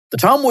The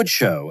Tom Woods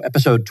Show,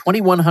 episode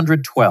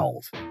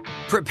 2112.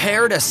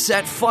 Prepare to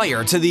set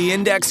fire to the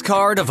index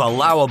card of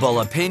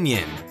allowable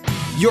opinion.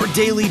 Your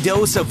daily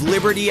dose of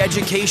liberty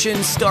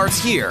education starts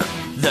here.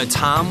 The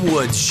Tom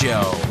Woods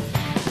Show.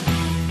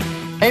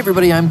 Hey,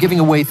 everybody, I'm giving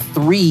away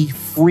 3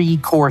 free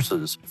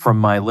courses from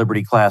my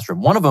Liberty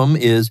Classroom. One of them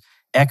is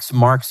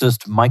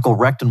ex-Marxist Michael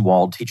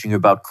Rechtenwald teaching you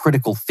about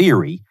critical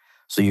theory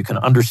so you can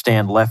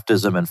understand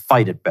leftism and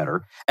fight it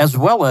better, as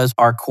well as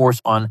our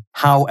course on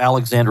how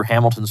Alexander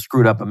Hamilton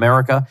screwed up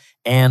America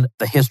and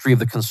the history of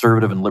the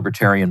conservative and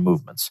libertarian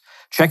movements.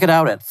 Check it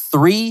out at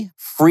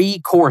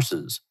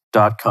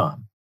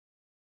 3freecourses.com.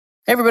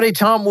 Hey, everybody,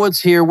 Tom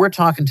Woods here. We're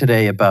talking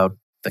today about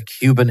the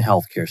Cuban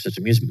healthcare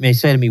system. You may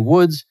say to me,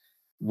 Woods,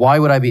 why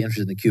would I be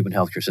interested in the Cuban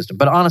healthcare system?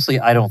 But honestly,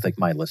 I don't think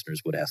my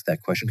listeners would ask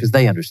that question because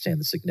they understand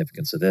the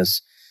significance of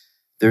this.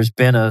 There's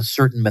been a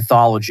certain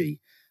mythology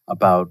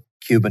about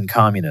Cuban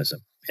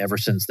communism ever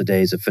since the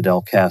days of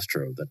Fidel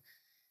Castro that,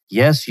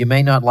 yes, you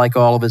may not like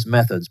all of his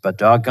methods, but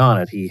doggone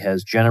it, he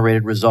has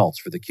generated results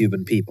for the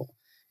Cuban people.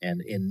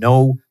 And in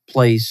no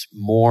place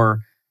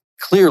more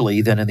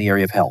clearly than in the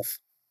area of health.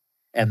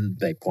 And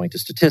they point to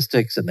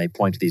statistics and they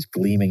point to these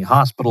gleaming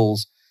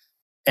hospitals.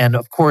 And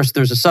of course,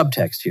 there's a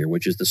subtext here,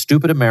 which is the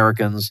stupid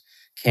Americans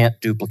can't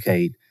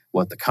duplicate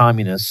what the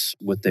communists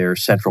with their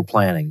central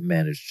planning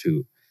managed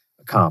to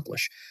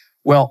accomplish.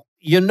 Well,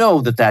 you know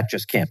that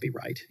just can't be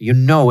right. You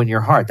know in your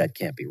heart that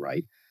can't be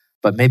right,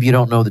 but maybe you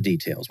don't know the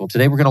details. Well,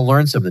 today we're going to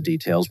learn some of the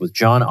details with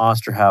John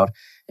Osterhout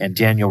and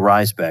Daniel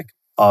Reisbeck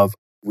of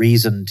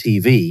Reason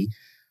TV,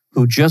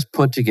 who just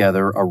put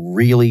together a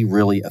really,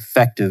 really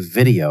effective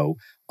video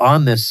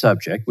on this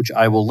subject, which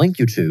I will link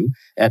you to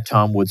at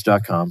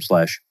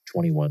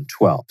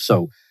tomwoods.com/2112.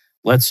 So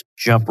let's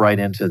jump right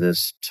into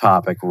this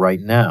topic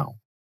right now.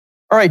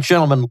 All right,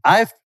 gentlemen,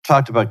 I've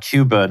talked about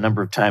Cuba a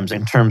number of times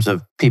in terms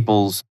of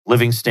people's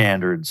living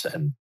standards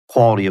and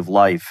quality of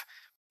life.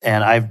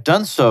 And I've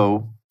done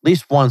so at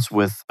least once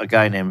with a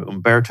guy named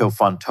Umberto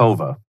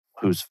Fontova,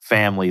 whose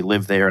family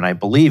lived there. And I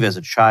believe as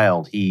a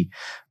child, he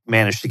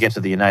managed to get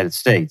to the United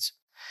States.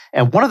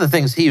 And one of the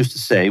things he used to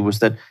say was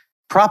that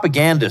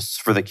propagandists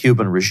for the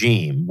Cuban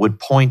regime would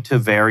point to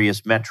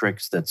various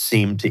metrics that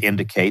seemed to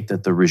indicate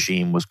that the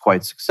regime was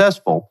quite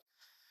successful.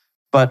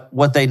 But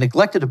what they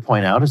neglected to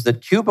point out is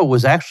that Cuba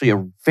was actually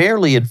a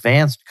fairly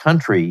advanced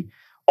country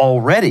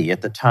already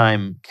at the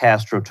time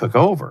Castro took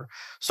over.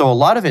 So a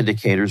lot of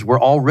indicators were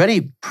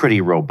already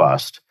pretty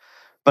robust.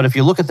 But if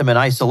you look at them in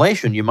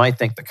isolation, you might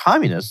think the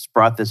communists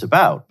brought this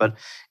about. But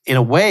in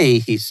a way,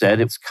 he said,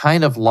 it's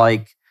kind of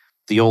like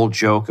the old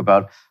joke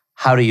about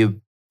how do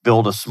you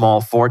build a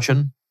small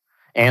fortune?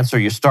 Answer,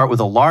 you start with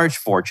a large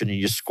fortune and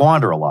you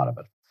squander a lot of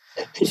it.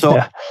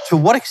 So to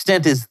what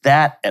extent is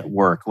that at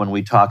work when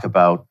we talk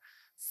about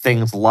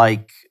things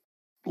like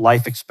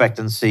life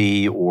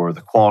expectancy or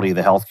the quality of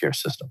the healthcare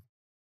system?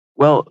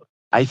 Well,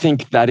 I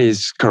think that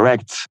is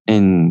correct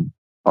in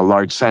a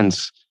large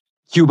sense.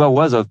 Cuba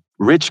was a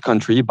rich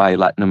country by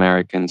Latin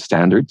American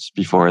standards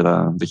before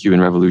the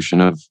Cuban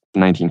Revolution of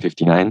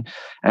 1959.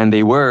 And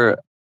they were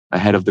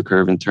ahead of the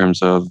curve in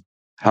terms of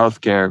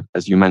healthcare,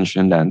 as you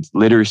mentioned, and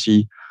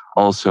literacy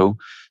also.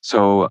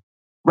 So,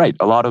 right,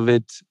 a lot of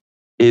it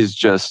is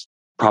just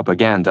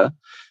propaganda.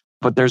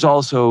 But there's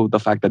also the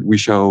fact that we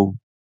show,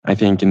 I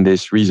think, in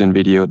this Reason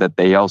video, that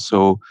they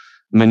also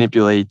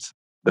manipulate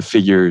the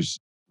figures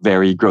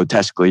very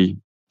grotesquely,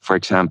 for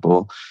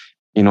example,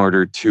 in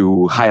order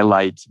to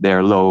highlight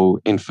their low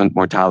infant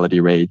mortality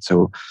rate.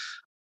 So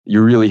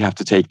you really have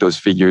to take those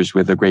figures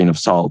with a grain of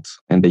salt.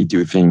 And they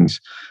do things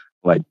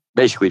like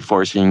basically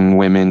forcing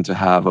women to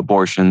have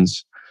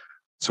abortions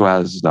so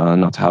as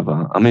not to have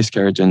a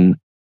miscarriage and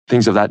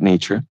things of that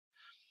nature.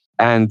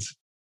 And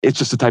it's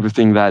just the type of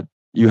thing that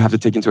you have to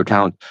take into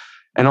account.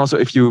 And also,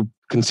 if you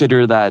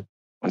consider that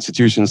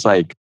institutions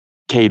like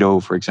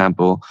Cato, for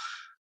example,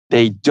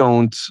 they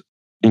don't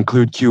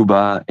include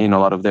Cuba in a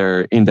lot of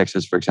their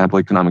indexes, for example,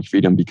 economic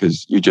freedom,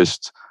 because you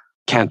just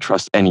can't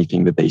trust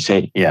anything that they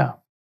say. Yeah.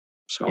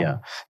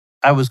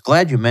 I was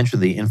glad you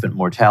mentioned the infant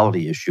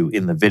mortality issue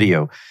in the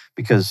video,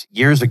 because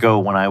years ago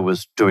when I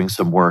was doing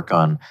some work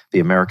on the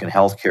American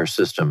healthcare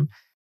system,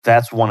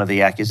 that's one of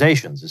the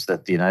accusations, is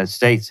that the United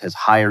States has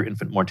higher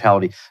infant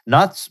mortality,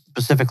 not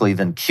specifically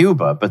than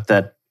Cuba, but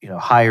that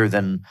higher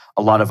than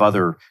a lot of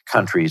other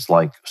countries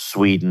like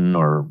Sweden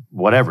or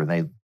whatever.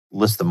 They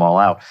list them all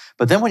out.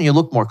 But then when you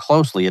look more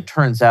closely, it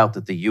turns out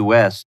that the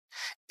U.S.,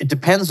 it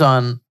depends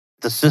on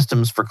the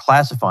systems for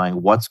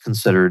classifying what's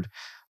considered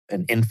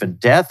an infant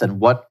death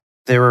and what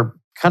there are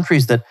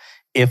countries that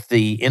if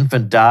the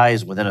infant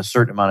dies within a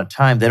certain amount of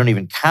time, they don't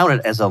even count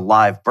it as a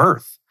live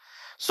birth.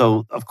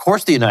 So, of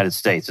course, the United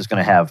States is going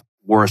to have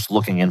worse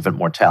looking infant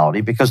mortality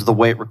because of the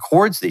way it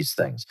records these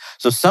things.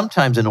 So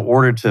sometimes in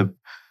order to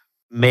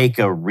make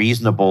a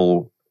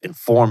reasonable,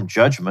 informed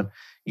judgment,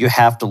 you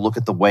have to look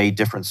at the way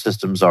different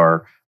systems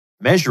are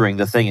measuring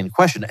the thing in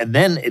question. And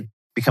then it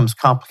becomes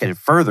complicated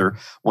further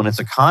when it's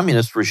a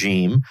communist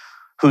regime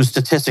whose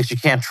statistics you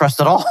can't trust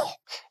at all.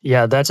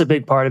 Yeah, that's a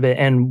big part of it.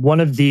 And one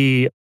of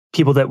the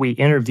people that we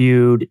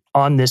interviewed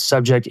on this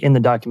subject in the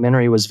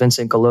documentary was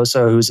Vincent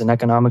Galoso, who's an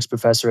economics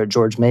professor at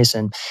George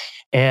Mason.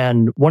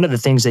 And one of the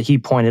things that he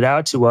pointed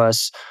out to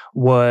us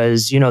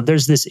was,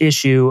 there's this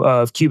issue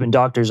of Cuban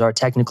doctors are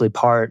technically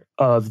part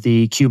of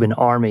the Cuban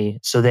army.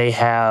 So they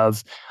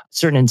have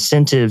certain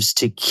incentives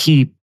to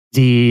keep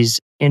these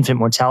infant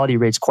mortality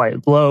rates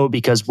quite low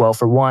because, well,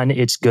 for one,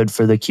 it's good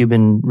for the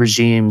Cuban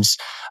regime's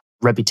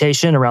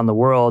reputation around the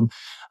world.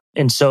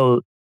 And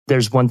so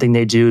there's one thing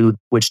they do,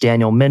 which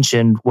Daniel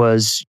mentioned,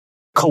 was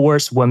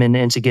coerce women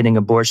into getting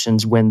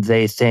abortions when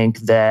they think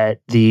that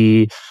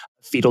the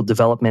fetal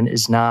development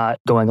is not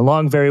going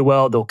along very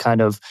well. They'll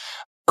kind of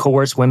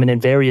coerce women in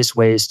various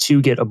ways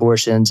to get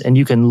abortions. And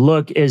you can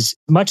look, as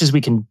much as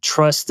we can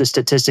trust the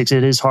statistics,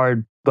 it is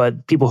hard,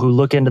 but people who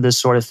look into this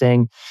sort of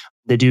thing,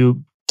 they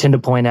do tend to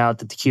point out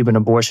that the Cuban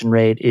abortion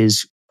rate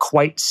is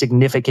quite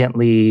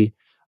significantly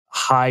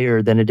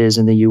higher than it is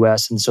in the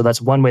US. And so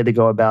that's one way they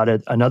go about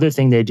it. Another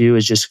thing they do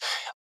is just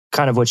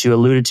kind of what you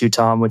alluded to,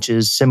 Tom, which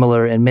is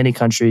similar in many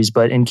countries,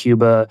 but in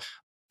Cuba,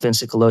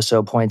 Vincent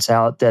Coloso points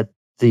out that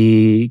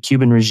the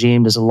Cuban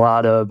regime does a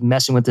lot of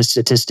messing with the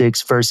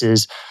statistics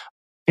versus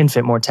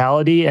infant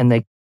mortality, and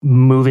they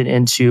move it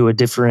into a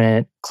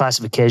different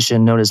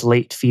classification known as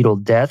late fetal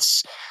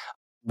deaths,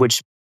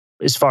 which,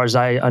 as far as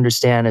I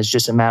understand, is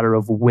just a matter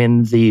of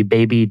when the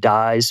baby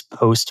dies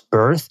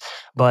post-birth,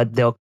 but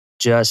they'll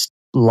just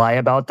lie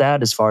about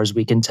that as far as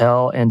we can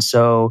tell. And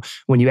so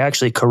when you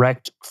actually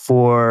correct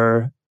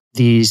for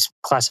these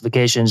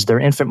classifications, their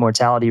infant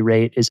mortality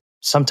rate is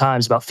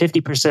sometimes about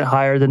 50%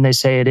 higher than they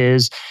say it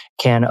is,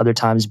 can other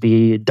times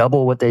be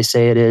double what they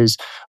say it is.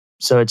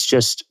 So it's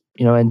just,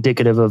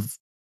 indicative of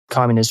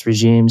communist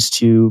regimes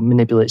to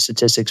manipulate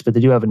statistics, but they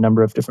do have a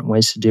number of different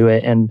ways to do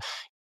it. And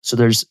so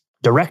there's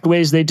direct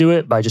ways they do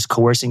it by just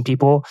coercing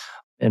people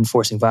and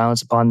forcing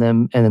violence upon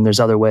them. And then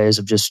there's other ways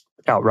of just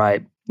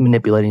outright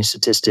manipulating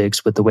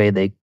statistics with the way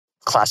they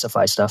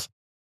classify stuff.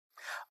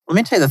 Let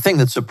me tell you the thing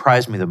that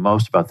surprised me the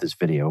most about this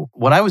video.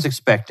 What I was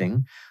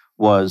expecting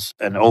was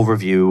an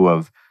overview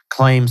of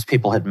claims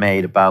people had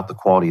made about the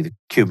quality of the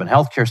Cuban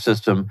healthcare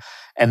system,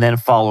 and then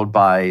followed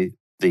by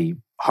the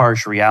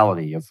harsh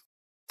reality of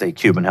the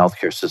Cuban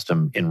healthcare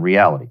system in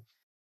reality.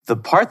 The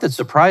part that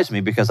surprised me,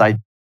 because I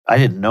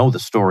didn't know the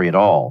story at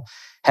all,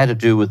 had to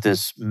do with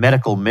this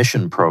medical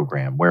mission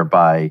program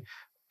whereby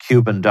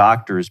Cuban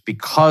doctors,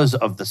 because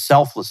of the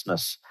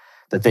selflessness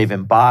that they've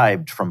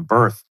imbibed from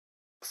birth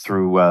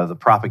through the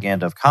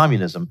propaganda of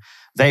communism,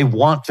 they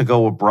want to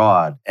go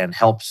abroad and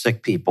help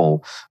sick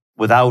people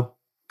without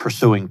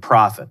pursuing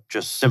profit,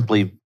 just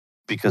simply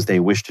because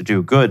they wish to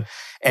do good.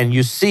 And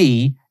you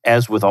see,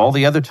 as with all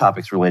the other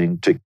topics relating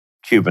to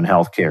Cuban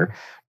healthcare,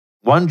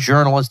 one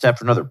journalist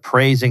after another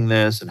praising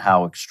this and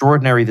how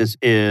extraordinary this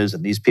is,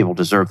 and these people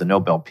deserve the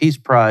Nobel Peace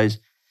Prize.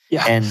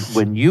 Yeah. And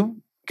when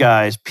you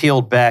guys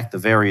peeled back the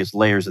various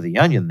layers of the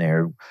onion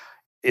there,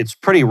 it's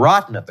pretty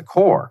rotten at the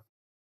core.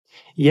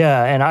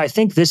 Yeah, and I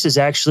think this is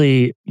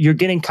actually, you're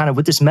getting kind of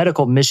with this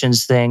medical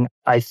missions thing,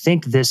 I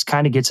think this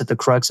kind of gets at the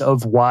crux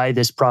of why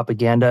this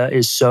propaganda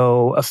is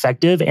so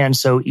effective and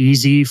so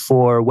easy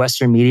for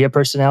Western media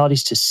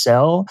personalities to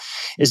sell,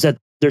 is that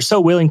they're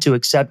so willing to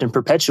accept and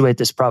perpetuate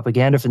this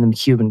propaganda from the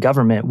Cuban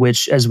government,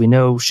 which, as we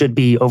know, should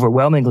be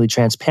overwhelmingly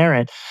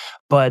transparent.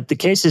 But the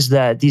case is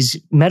that these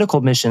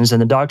medical missions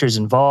and the doctors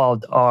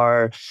involved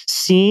are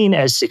seen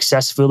as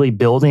successfully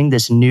building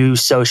this new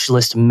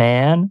socialist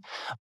man,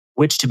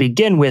 which to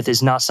begin with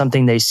is not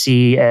something they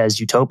see as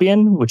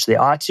utopian, which they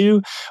ought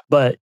to,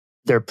 but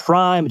they're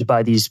primed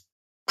by these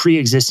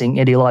pre-existing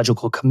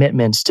ideological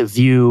commitments to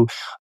view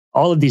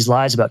all of these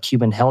lies about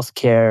Cuban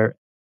healthcare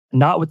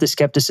not with the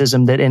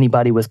skepticism that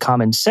anybody with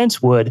common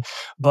sense would,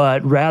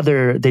 but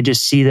rather they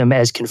just see them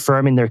as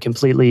confirming their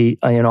completely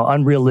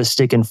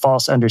unrealistic and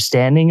false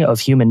understanding of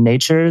human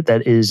nature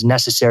that is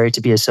necessary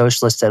to be a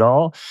socialist at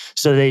all.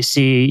 So they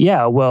see,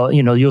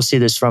 you'll see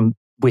this from,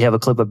 we have a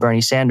clip of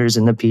Bernie Sanders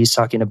in the piece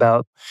talking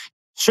about,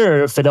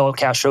 sure, Fidel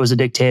Castro is a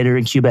dictator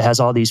and Cuba has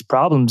all these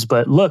problems,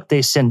 but look,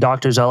 they send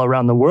doctors all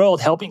around the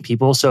world helping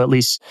people. So at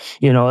least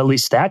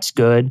that's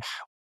good.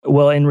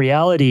 Well, in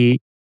reality,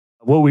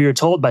 what we were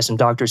told by some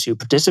doctors who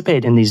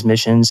participate in these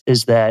missions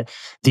is that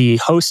the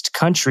host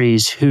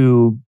countries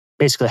who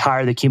basically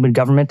hire the Cuban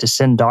government to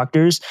send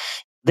doctors,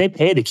 they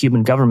pay the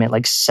Cuban government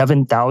like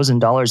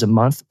 $7,000 a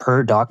month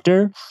per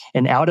doctor.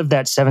 And out of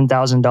that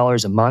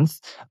 $7,000 a month,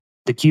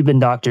 the Cuban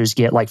doctors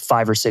get like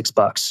 $5 or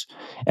 $6.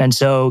 And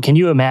so can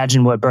you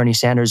imagine what Bernie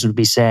Sanders would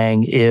be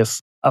saying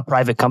if a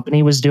private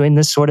company was doing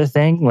this sort of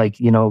thing, like,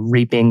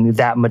 reaping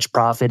that much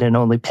profit and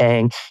only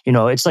paying,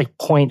 it's like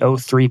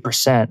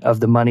 0.03% of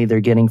the money they're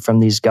getting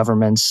from these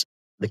governments.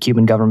 The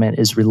Cuban government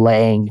is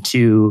relaying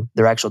to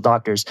their actual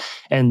doctors.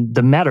 And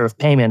the matter of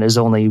payment is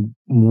only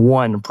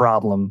one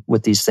problem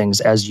with these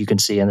things, as you can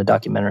see in the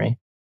documentary.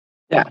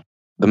 Yeah.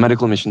 The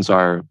medical missions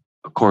are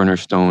a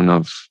cornerstone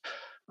of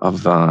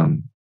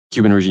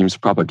Cuban regime's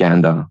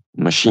propaganda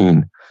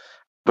machine.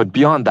 But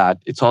beyond that,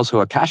 it's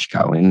also a cash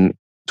cow. In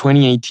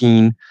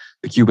 2018,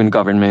 the Cuban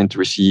government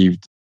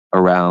received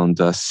around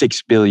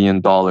 $6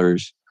 billion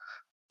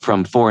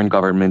from foreign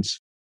governments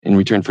in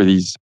return for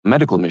these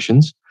medical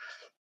missions,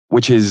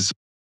 which is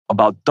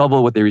about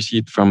double what they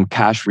received from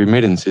cash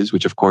remittances,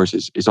 which of course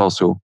is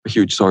also a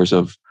huge source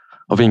of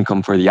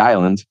income for the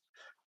island.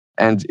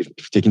 And if you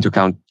take into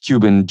account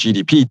Cuban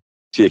GDP,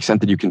 to the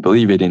extent that you can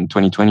believe it, in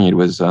 2020, it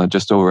was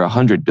just over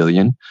 100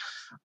 billion.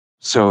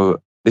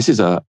 So this is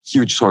a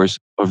huge source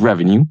of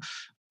revenue.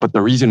 But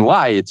the reason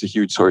why it's a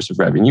huge source of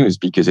revenue is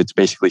because it's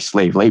basically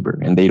slave labor,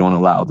 and they don't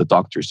allow the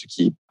doctors to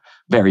keep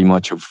very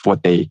much of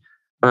what they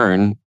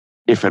earn,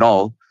 if at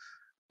all.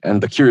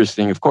 And the curious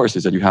thing, of course,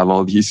 is that you have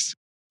all these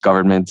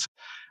governments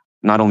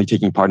not only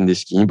taking part in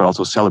this scheme, but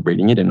also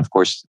celebrating it. And of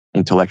course,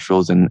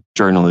 intellectuals and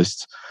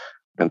journalists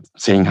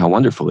saying how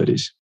wonderful it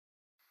is.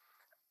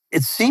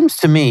 It seems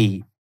to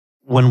me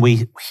when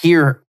we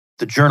hear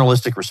the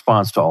journalistic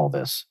response to all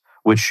this,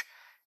 which,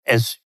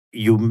 as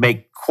you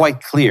make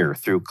quite clear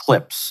through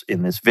clips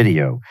in this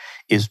video,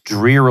 is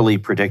drearily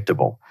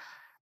predictable.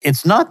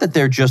 It's not that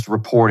they're just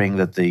reporting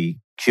that the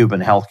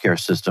Cuban healthcare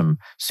system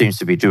seems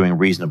to be doing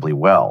reasonably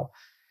well.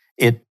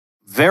 It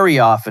very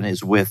often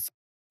is with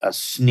a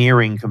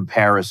sneering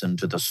comparison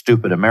to the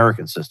stupid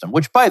American system,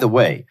 which, by the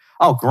way,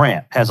 I'll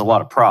grant has a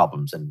lot of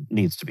problems and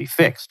needs to be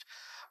fixed.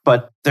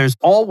 But there's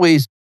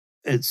always,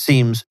 it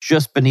seems,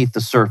 just beneath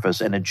the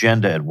surface, an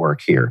agenda at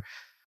work here.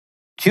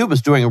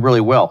 Cuba's doing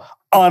really well,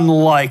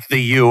 unlike the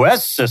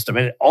U.S. system,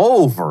 and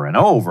over and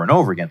over and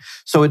over again.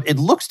 So it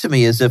looks to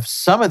me as if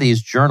some of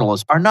these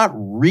journalists are not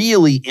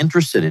really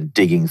interested in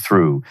digging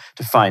through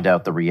to find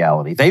out the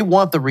reality. They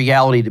want the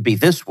reality to be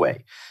this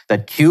way,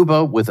 that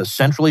Cuba, with a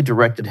centrally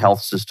directed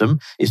health system,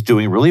 is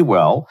doing really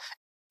well,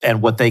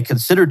 and what they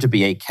consider to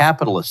be a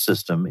capitalist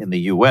system in the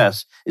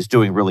U.S. is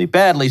doing really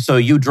badly, so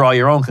you draw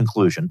your own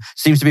conclusion.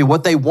 Seems to be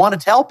what they want to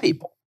tell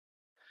people.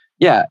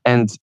 Yeah,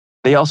 and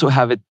they also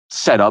have it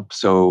set up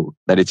so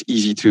that it's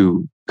easy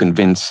to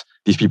convince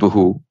these people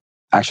who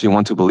actually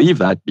want to believe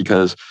that,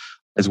 because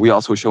as we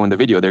also show in the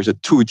video, there's a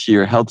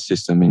two-tier health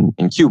system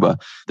in Cuba.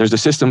 There's a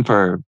system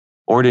for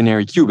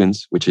ordinary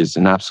Cubans, which is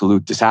an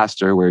absolute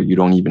disaster, where you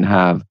don't even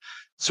have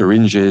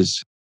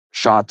syringes,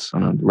 shots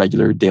on a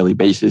regular daily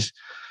basis,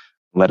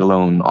 let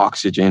alone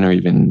oxygen or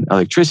even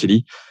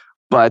electricity.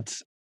 But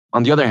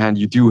on the other hand,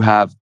 you do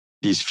have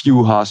these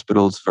few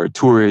hospitals for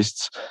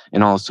tourists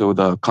and also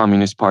the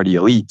Communist Party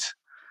elite,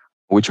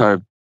 which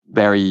are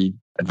very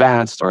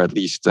advanced or at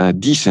least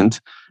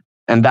decent.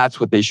 And that's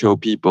what they show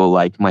people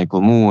like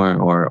Michael Moore,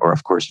 or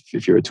of course,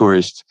 if you're a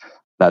tourist,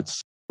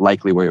 that's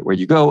likely where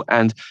you go.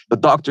 And the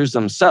doctors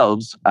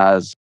themselves,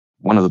 as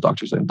one of the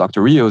doctors,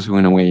 Dr. Rios, who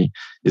in a way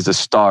is the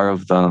star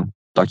of the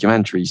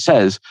documentary,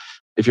 says,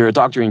 if you're a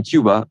doctor in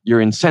Cuba, your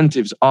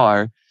incentives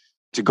are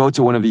to go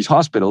to one of these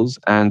hospitals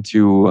and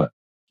to,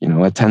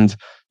 attend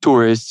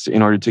tourists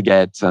in order to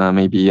get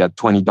maybe a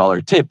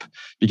 $20 tip,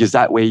 because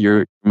that way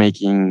you're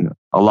making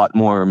a lot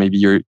more, or maybe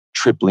you're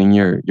tripling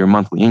your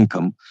monthly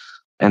income.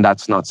 And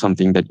that's not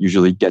something that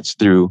usually gets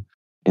through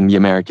in the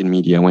American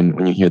media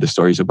when you hear the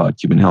stories about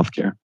Cuban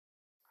healthcare.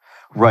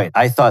 Right.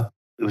 I thought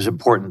it was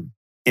important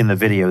in the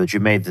video that you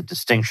made the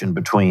distinction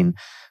between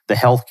the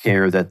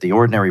healthcare that the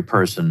ordinary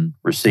person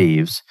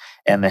receives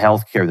and the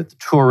healthcare that the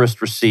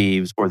tourist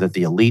receives or that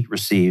the elite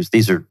receives.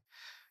 These are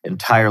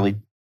entirely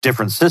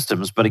different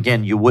systems. But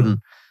again, you wouldn't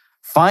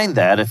find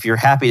that if you're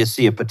happy to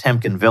see a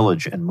Potemkin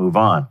village and move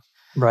on.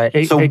 Right.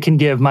 It can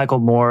give Michael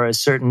Moore a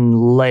certain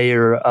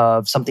layer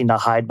of something to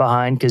hide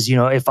behind. Because,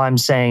 if I'm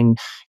saying,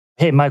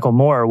 hey, Michael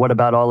Moore, what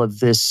about all of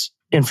this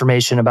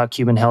information about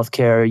Cuban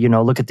healthcare?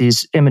 Look at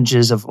these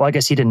images of, well, I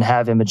guess he didn't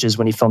have images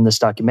when he filmed this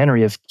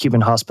documentary of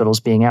Cuban hospitals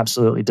being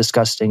absolutely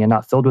disgusting and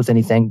not filled with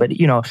anything. But,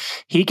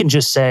 he can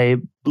just say,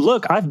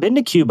 look, I've been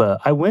to Cuba.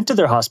 I went to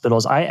their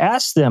hospitals. I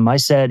asked them, I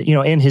said,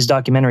 in his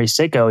documentary,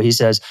 Sicko, he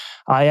says,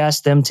 I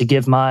asked them to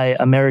give my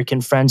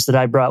American friends that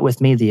I brought with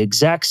me the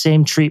exact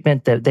same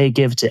treatment that they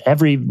give to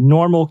every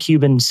normal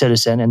Cuban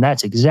citizen. And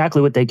that's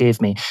exactly what they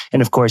gave me.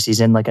 And of course,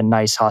 he's in like a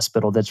nice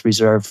hospital that's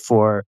reserved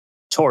for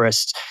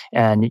tourists.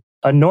 And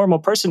a normal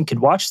person could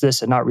watch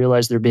this and not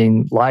realize they're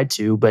being lied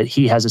to, but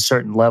he has a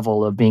certain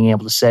level of being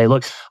able to say,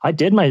 look, I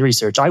did my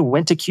research. I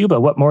went to Cuba.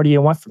 What more do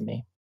you want from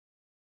me?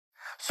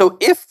 So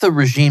if the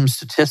regime's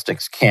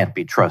statistics can't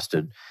be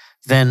trusted,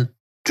 then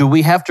do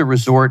we have to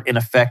resort, in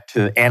effect,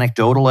 to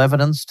anecdotal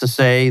evidence to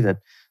say that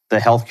the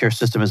healthcare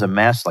system is a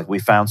mess? Like we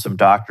found some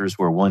doctors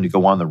who are willing to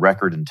go on the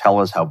record and tell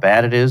us how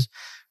bad it is.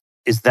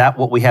 Is that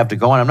what we have to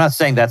go on? I'm not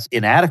saying that's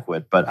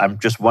inadequate, but I'm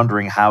just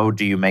wondering, how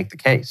do you make the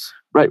case?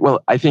 Right.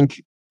 Well, I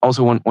think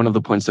also one of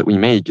the points that we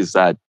make is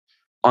that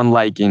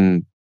unlike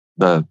in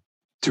the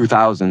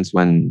 2000s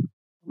when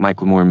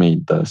Michael Moore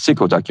made the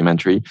Sicko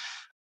documentary,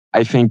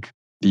 I think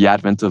the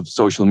advent of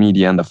social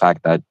media and the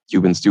fact that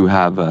Cubans do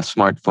have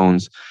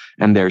smartphones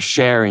and they're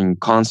sharing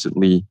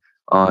constantly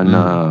on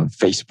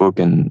Facebook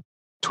and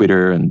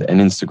Twitter and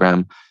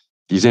Instagram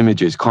these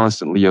images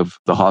constantly of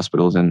the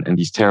hospitals and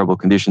these terrible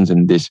conditions.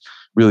 And this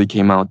really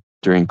came out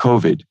during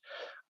COVID.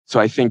 So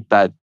I think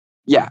that,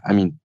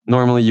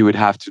 normally you would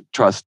have to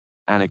trust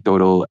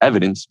anecdotal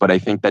evidence, but I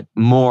think that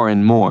more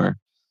and more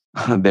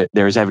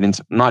there's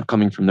evidence not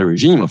coming from the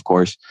regime, of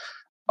course,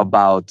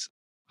 about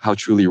how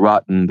truly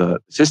rotten the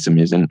system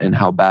is and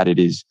how bad it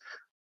is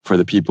for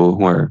the people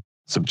who are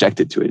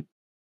subjected to it.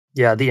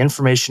 Yeah, the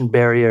information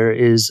barrier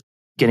is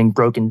getting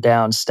broken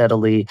down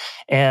steadily.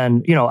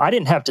 And, I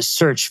didn't have to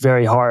search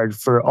very hard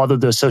for all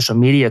of those social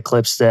media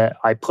clips that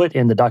I put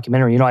in the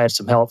documentary. I had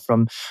some help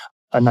from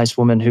a nice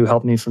woman who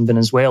helped me from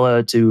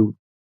Venezuela to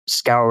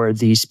scour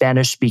the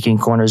Spanish-speaking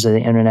corners of the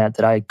internet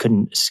that I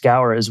couldn't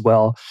scour as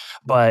well.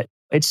 But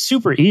it's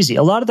super easy.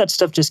 A lot of that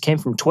stuff just came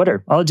from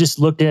Twitter. I just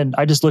looked at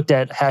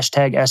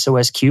hashtag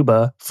SOS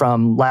Cuba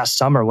from last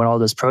summer when all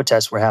those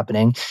protests were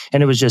happening.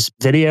 And it was just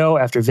video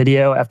after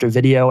video after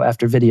video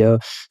after video.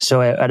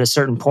 So at a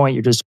certain point,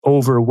 you're just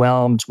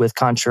overwhelmed with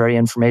contrary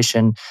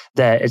information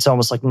that it's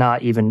almost like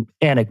not even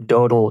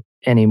anecdotal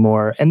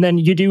anymore. And then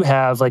you do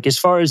have, as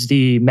far as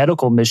the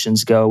medical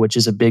missions go, which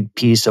is a big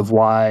piece of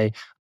why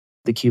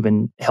the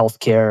Cuban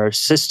healthcare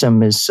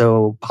system is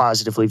so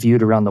positively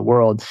viewed around the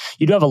world.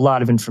 You do have a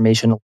lot of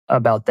information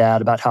about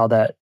that, about how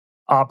that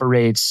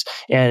operates.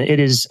 And it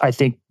is, I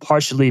think,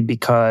 partially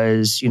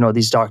because,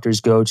 these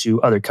doctors go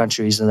to other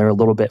countries and they're a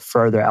little bit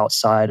further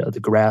outside of the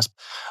grasp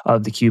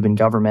of the Cuban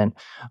government.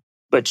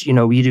 But,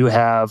 we do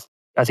have,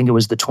 I think it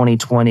was the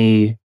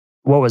 2020,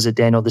 what was it,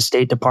 Daniel? The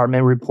State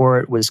Department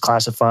report was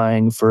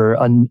classifying for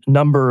a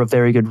number of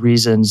very good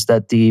reasons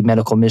that the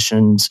medical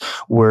missions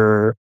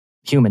were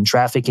human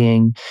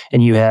trafficking.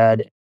 And you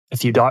had a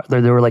few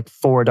there were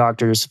 4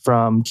 doctors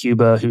from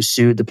Cuba who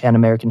sued the Pan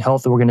American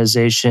Health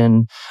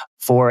Organization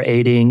for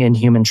aiding in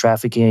human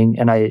trafficking.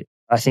 And I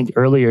think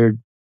earlier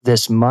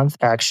this month,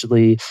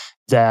 actually,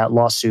 that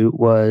lawsuit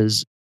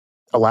was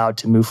allowed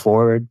to move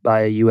forward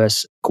by a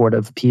U.S. Court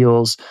of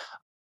Appeals.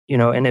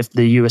 And if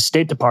the U.S.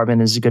 State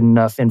Department is good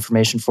enough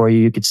information for you,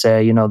 you could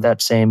say,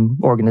 that same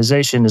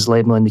organization is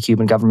labeling the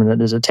Cuban government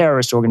as a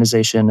terrorist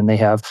organization and they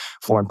have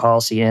foreign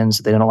policy ends.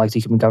 They don't like the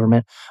Cuban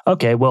government.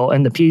 Okay, well,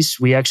 in the piece,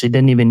 we actually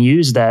didn't even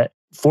use that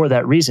for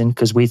that reason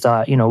because we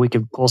thought, we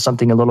could pull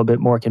something a little bit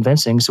more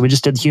convincing. So we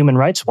just did Human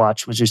Rights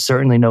Watch, which is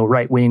certainly no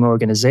right-wing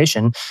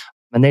organization.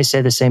 And they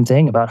say the same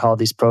thing about how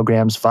these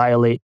programs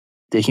violate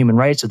the human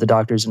rights of the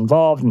doctors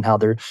involved and how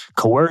they're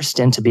coerced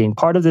into being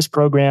part of this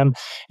program.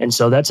 And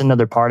so that's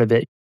another part of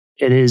it.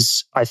 It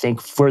is, I think,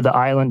 for the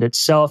island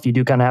itself, you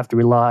do kind of have to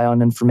rely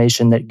on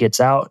information that gets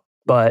out.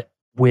 But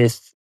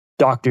with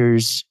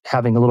doctors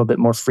having a little bit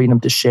more freedom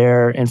to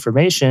share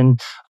information,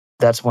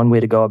 that's one way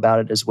to go about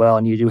it as well.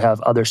 And you do have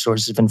other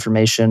sources of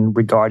information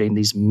regarding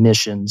these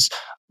missions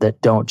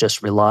that don't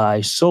just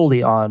rely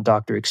solely on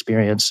doctor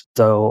experience,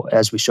 though,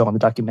 as we show in the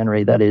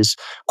documentary, that is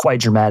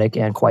quite dramatic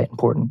and quite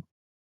important.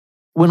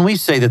 When we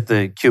say that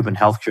the Cuban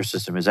healthcare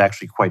system is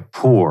actually quite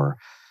poor,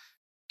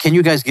 can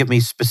you guys give me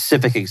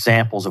specific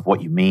examples of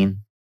what you mean?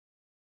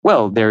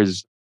 Well,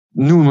 there's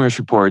numerous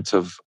reports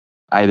of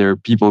either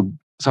people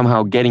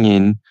somehow getting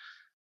in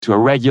to a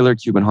regular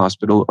Cuban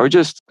hospital or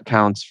just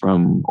accounts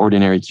from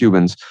ordinary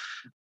Cubans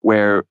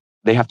where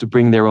they have to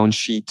bring their own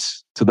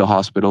sheets to the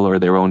hospital or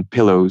their own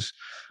pillows.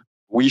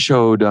 We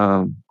showed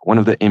one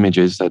of the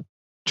images that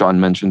John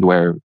mentioned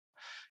where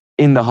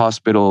in the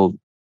hospital,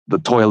 the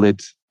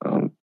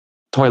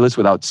toilets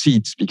without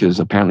seats because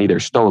apparently they're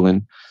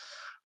stolen.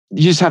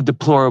 You just have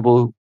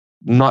deplorable,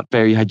 not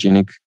very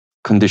hygienic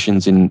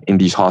conditions in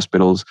these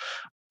hospitals,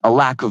 a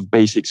lack of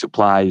basic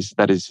supplies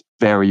that is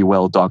very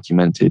well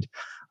documented.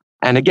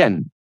 And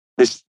again,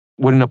 this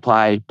wouldn't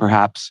apply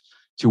perhaps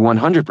to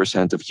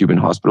 100% of Cuban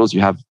hospitals.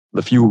 You have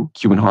the few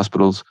Cuban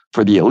hospitals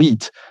for the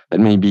elite that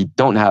maybe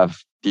don't have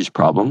these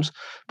problems.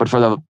 But for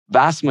the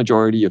vast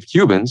majority of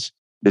Cubans,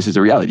 this is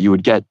a reality. You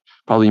would get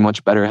probably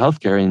much better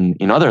healthcare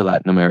in other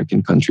Latin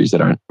American countries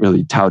that aren't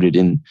really touted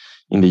in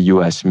the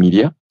US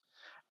media.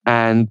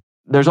 And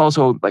there's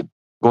also,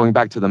 going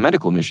back to the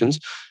medical missions,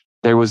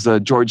 there was the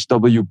George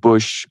W.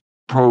 Bush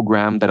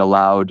program that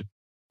allowed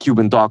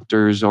Cuban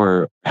doctors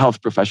or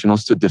health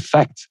professionals to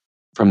defect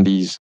from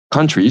these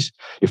countries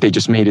if they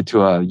just made it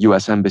to a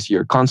US embassy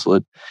or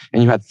consulate.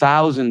 And you had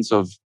thousands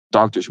of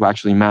doctors who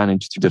actually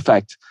managed to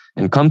defect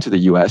and come to the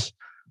US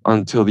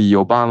until the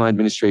Obama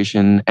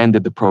administration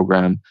ended the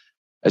program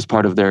as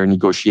part of their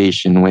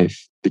negotiation with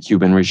the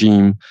Cuban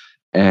regime.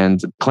 And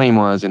the claim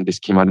was, and this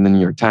came out in the New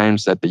York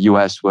Times, that the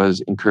US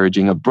was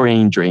encouraging a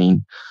brain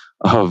drain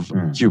of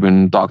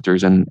Cuban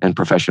doctors and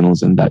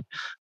professionals, and that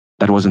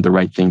wasn't the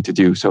right thing to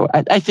do. So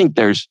I think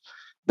there's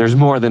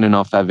more than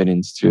enough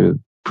evidence to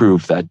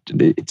prove that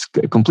it's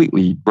a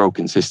completely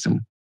broken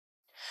system.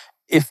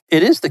 If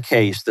it is the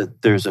case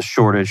that there's a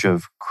shortage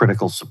of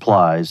critical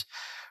supplies,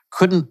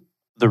 couldn't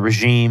the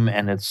regime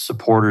and its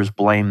supporters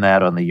blame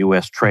that on the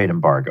U.S. trade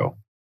embargo?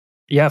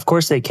 Yeah, of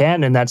course they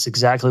can, and that's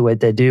exactly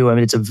what they do. I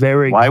mean, it's a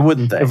very... Why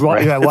wouldn't they?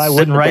 Why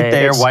wouldn't right they?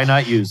 There, why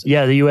not use it?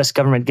 Yeah, the U.S.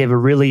 government gave a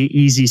really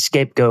easy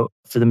scapegoat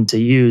for them to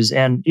use.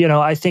 And,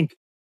 I think,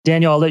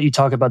 Daniel, I'll let you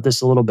talk about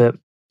this a little bit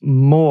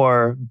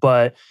more,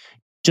 but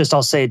just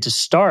I'll say to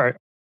start,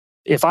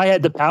 if I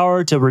had the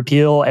power to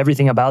repeal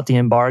everything about the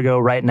embargo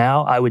right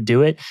now, I would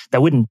do it.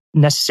 That wouldn't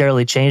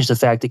necessarily change the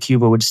fact that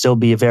Cuba would still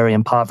be a very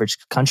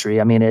impoverished country.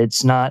 I mean,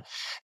 it's not...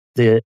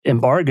 the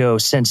embargo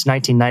since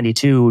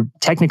 1992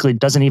 technically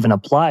doesn't even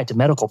apply to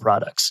medical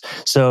products.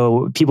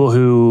 So people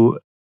who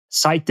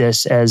cite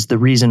this as the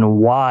reason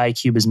why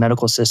Cuba's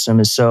medical system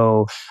is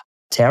so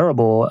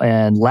terrible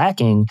and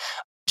lacking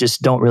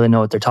just don't really know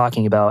what they're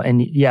talking about.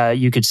 And yeah,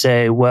 you could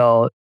say,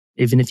 well,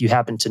 even if you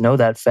happen to know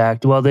that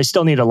fact, well, they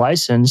still need a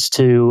license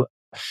to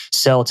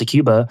sell to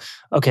Cuba.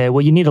 Okay,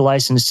 well, you need a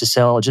license to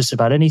sell just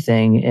about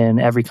anything in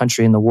every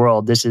country in the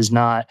world. This is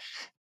not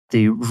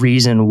the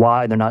reason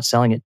why they're not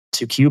selling it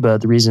to Cuba.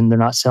 The reason they're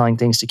not selling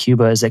things to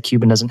Cuba is that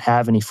Cuba doesn't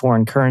have any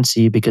foreign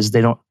currency because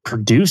they don't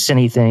produce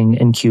anything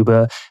in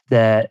Cuba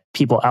that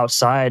people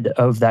outside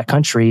of that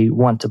country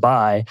want to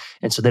buy.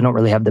 And so they don't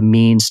really have the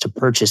means to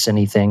purchase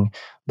anything.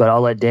 But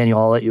I'll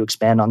let you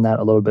expand on that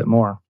a little bit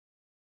more.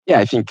 Yeah,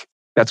 I think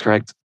that's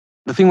correct.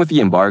 The thing with the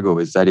embargo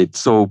is that it's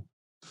so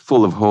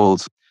full of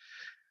holes.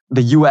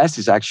 The US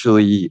is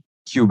actually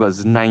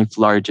Cuba's 9th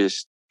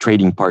largest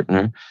trading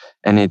partner,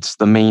 and it's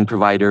the main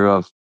provider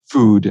of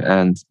food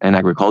and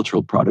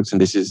agricultural products. And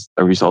this is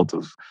a result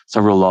of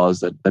several laws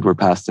that were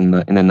passed in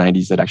the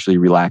 90s that actually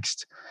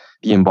relaxed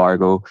the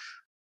embargo.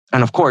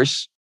 And of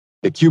course,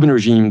 the Cuban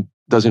regime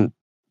doesn't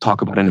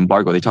talk about an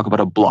embargo. They talk about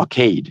a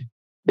blockade.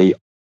 They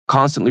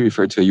constantly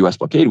refer to a US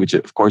blockade, which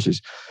of course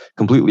is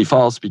completely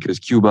false because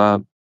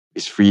Cuba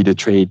is free to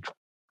trade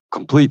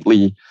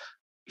completely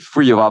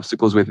free of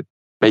obstacles with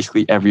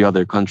basically every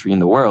other country in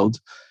the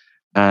world.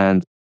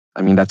 And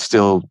I mean, that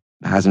still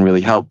hasn't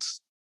really helped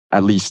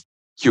at least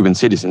Cuban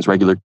citizens,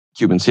 regular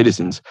Cuban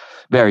citizens,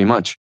 very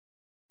much.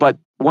 But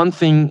one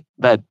thing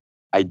that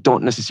I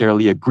don't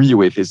necessarily agree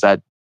with is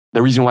that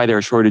the reason why there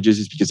are shortages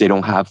is because they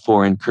don't have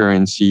foreign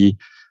currency.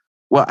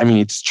 Well, I mean,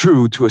 it's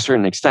true to a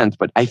certain extent,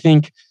 but I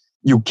think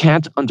you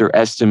can't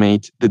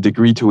underestimate the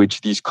degree to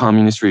which these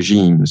communist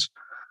regimes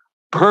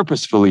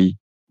purposefully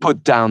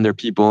put down their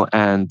people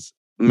and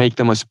make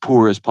them as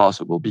poor as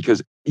possible,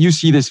 because you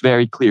see this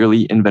very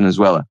clearly in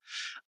Venezuela.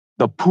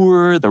 The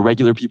poorer the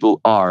regular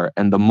people are,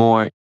 and the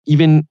more,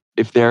 even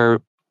if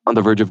they're on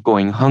the verge of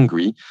going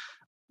hungry,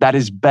 that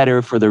is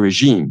better for the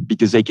regime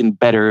because they can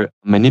better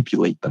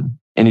manipulate them.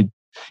 And it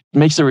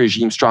makes the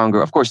regime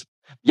stronger. Of course,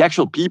 the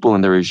actual people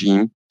in the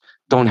regime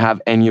don't have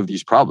any of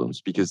these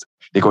problems because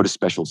they go to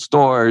special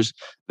stores,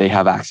 they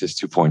have access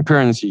to foreign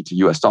currency, to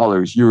US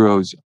dollars,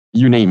 euros,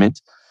 you name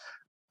it.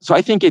 So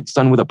I think it's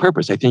done with a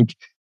purpose. I think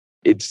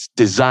it's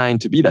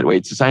designed to be that way.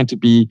 It's designed to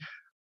be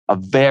a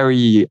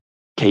very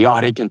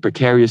chaotic and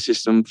precarious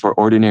system for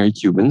ordinary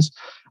Cubans.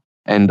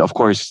 And of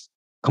course,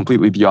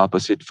 completely the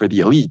opposite for the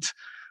elite.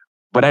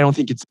 But I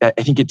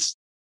think it's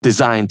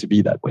designed to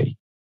be that way.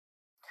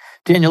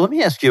 Daniel, let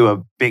me ask you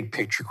a big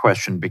picture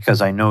question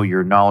because I know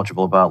you're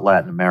knowledgeable about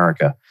Latin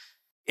America.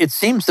 It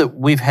seems that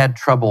we have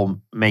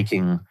trouble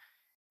making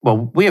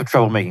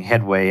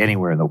headway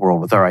anywhere in the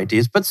world with our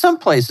ideas, but some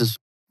places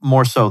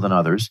more so than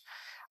others.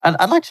 And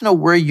I'd like to know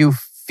where you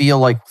feel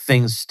like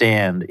things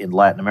stand in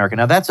Latin America.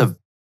 Now, that's a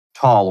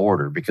tall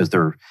order because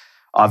there are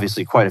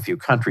obviously quite a few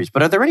countries,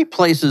 but are there any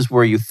places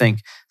where you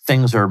think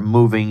things are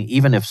moving,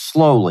 even if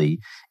slowly,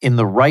 in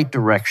the right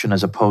direction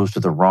as opposed to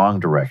the wrong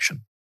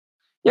direction?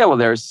 Yeah, well,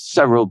 there are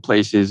several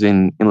places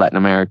in Latin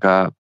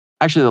America.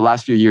 Actually, the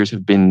last few years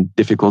have been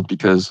difficult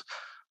because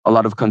a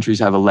lot of countries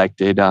have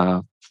elected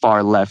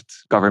far left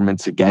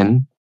governments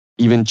again.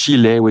 Even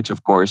Chile, which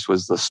of course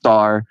was the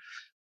star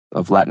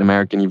of Latin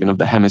America and even of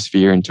the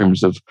hemisphere in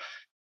terms of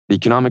the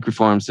economic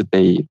reforms that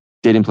they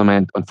did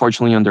implement,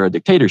 unfortunately under a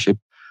dictatorship,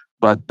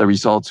 but the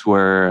results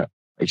were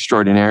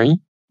extraordinary.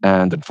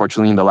 And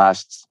unfortunately, in the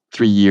last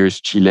 3 years,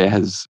 Chile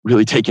has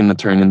really taken a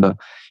turn in the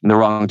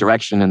wrong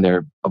direction, and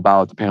they're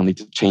about apparently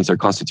to change their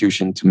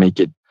constitution to make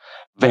it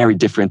very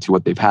different to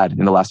what they've had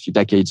in the last few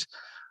decades.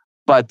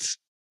 But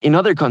in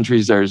other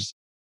countries, there's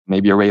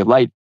maybe a ray of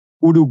light.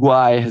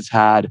 Uruguay has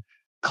had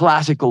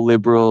classical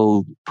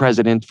liberal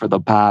president for the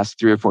past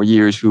 3 or 4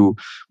 years who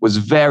was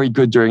very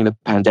good during the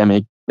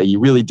pandemic. They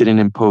really didn't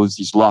impose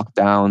these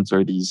lockdowns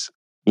or these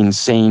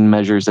insane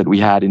measures that we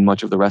had in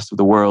much of the rest of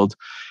the world.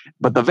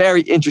 But the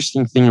very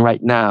interesting thing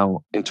right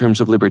now in terms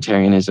of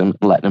libertarianism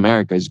in Latin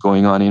America is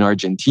going on in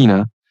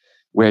Argentina,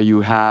 where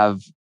you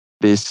have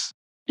this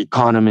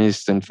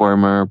economist and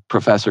former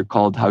professor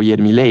called Javier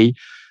Milei,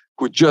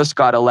 who just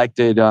got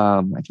elected,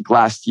 I think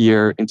last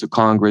year into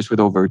Congress with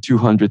over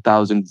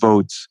 200,000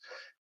 votes.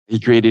 He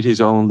created his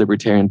own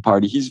libertarian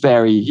party. He's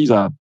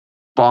a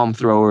bomb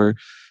thrower.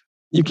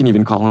 You can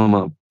even call him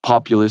a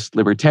populist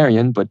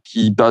libertarian, but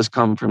he does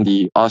come from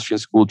the Austrian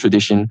school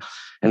tradition.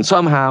 And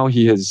somehow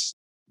he has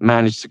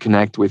managed to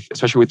connect with,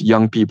 especially with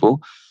young people.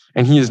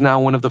 And he is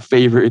now one of the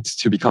favorites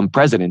to become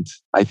president,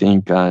 I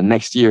think,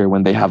 next year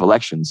when they have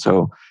elections.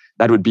 So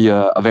that would be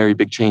a very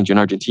big change in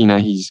Argentina.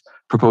 He's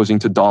proposing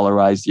to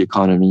dollarize the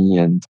economy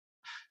and,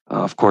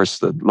 of course,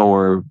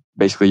 lower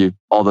basically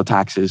all the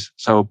taxes.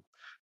 So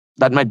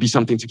that might be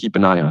something to keep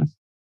an eye on.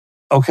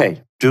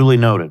 Okay, duly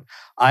noted.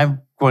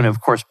 I'm going to, of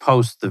course,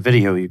 post the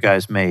video you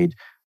guys made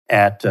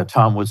at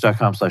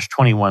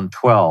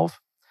tomwoods.com/2112.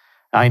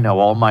 I know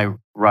all my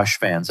Rush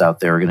fans out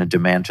there are going to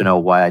demand to know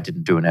why I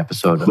didn't do an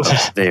episode of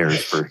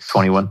theirs for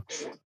 21.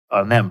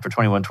 on them for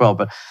 2112,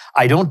 but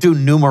I don't do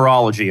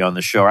numerology on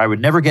the show. I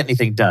would never get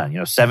anything done.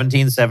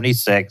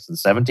 1776 and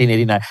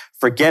 1789.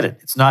 Forget it.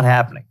 It's not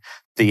happening.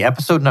 The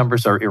episode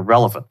numbers are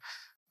irrelevant.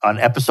 On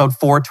episode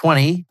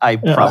 420, I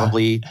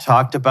probably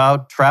talked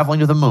about traveling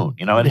to the moon.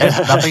 It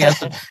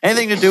has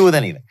anything to do with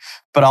anything.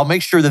 But I'll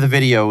make sure that the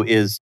video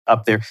is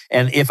up there.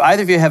 And if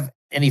either of you have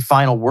any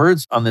final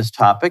words on this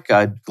topic,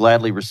 I'd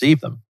gladly receive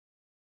them.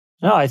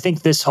 No, I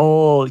think this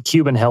whole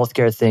Cuban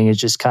healthcare thing is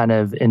just kind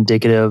of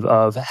indicative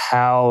of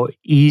how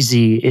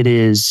easy it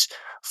is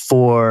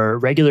for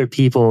regular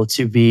people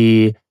to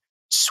be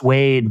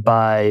swayed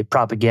by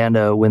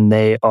propaganda when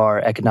they are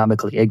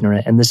economically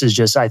ignorant. And this is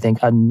just, I think,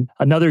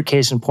 another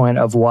case in point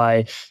of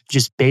why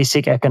just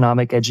basic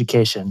economic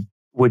education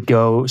would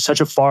go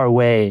such a far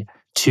way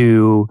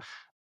to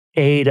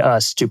aid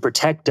us, to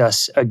protect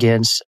us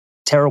against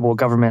terrible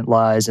government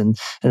lies and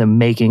then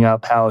making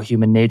up how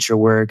human nature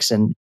works.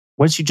 And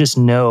once you just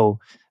know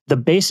the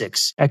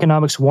basics,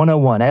 economics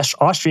 101,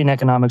 Austrian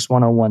economics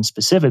 101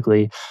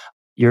 specifically,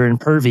 you're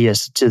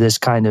impervious to this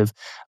kind of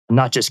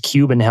not just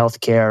Cuban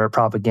healthcare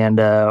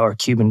propaganda or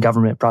Cuban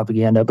government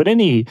propaganda, but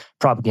any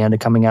propaganda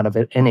coming out of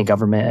any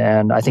government.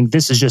 And I think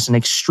this is just an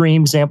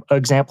extreme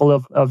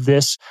example of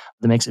this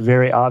that makes it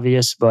very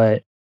obvious,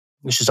 but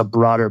it's just a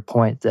broader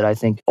point that I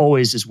think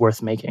always is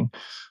worth making.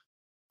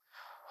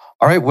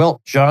 All right.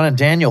 Well, John and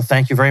Daniel,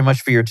 thank you very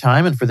much for your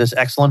time and for this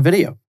excellent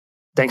video.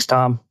 Thanks,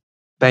 Tom.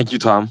 Thank you,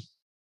 Tom.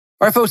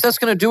 All right, folks, that's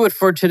going to do it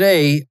for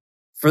today.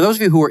 For those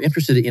of you who are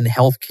interested in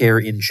healthcare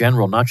in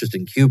general, not just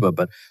in Cuba,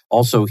 but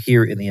also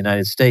here in the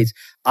United States,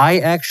 I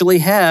actually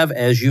have,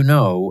 as you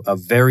know, a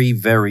very,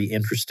 very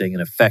interesting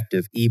and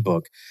effective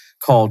ebook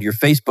called Your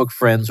Facebook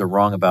Friends Are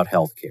Wrong About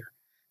Healthcare.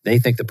 They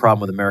think the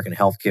problem with American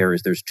healthcare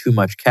is there's too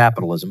much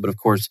capitalism, but of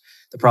course,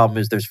 the problem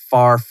is there's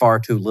far, far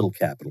too little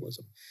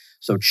capitalism.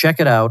 So check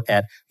it out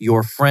at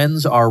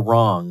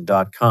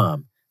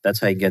yourfriendsarewrong.com.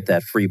 That's how you get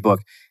that free book.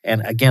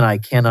 And again, I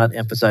cannot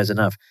emphasize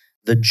enough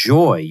the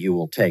joy you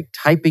will take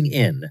typing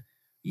in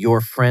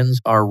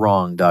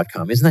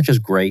yourfriendsarewrong.com. Isn't that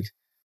just great?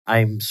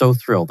 I'm so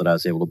thrilled that I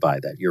was able to buy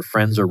that.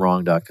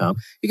 Yourfriendsarewrong.com.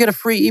 You get a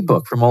free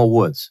ebook from All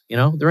Woods.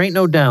 There ain't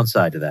no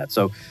downside to that.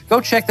 So go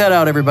check that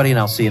out, everybody, and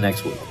I'll see you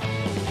next week.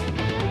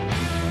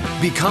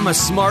 Become a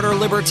smarter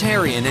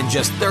libertarian in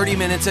just 30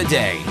 minutes a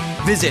day.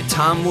 Visit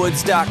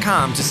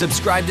TomWoods.com to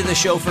subscribe to the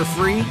show for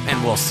free,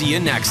 and we'll see you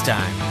next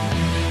time.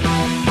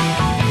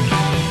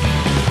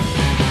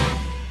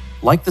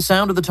 Like the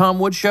sound of The Tom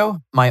Woods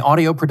Show? My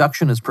audio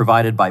production is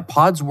provided by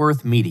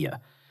Podsworth Media.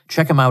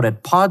 Check them out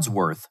at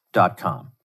podsworth.com.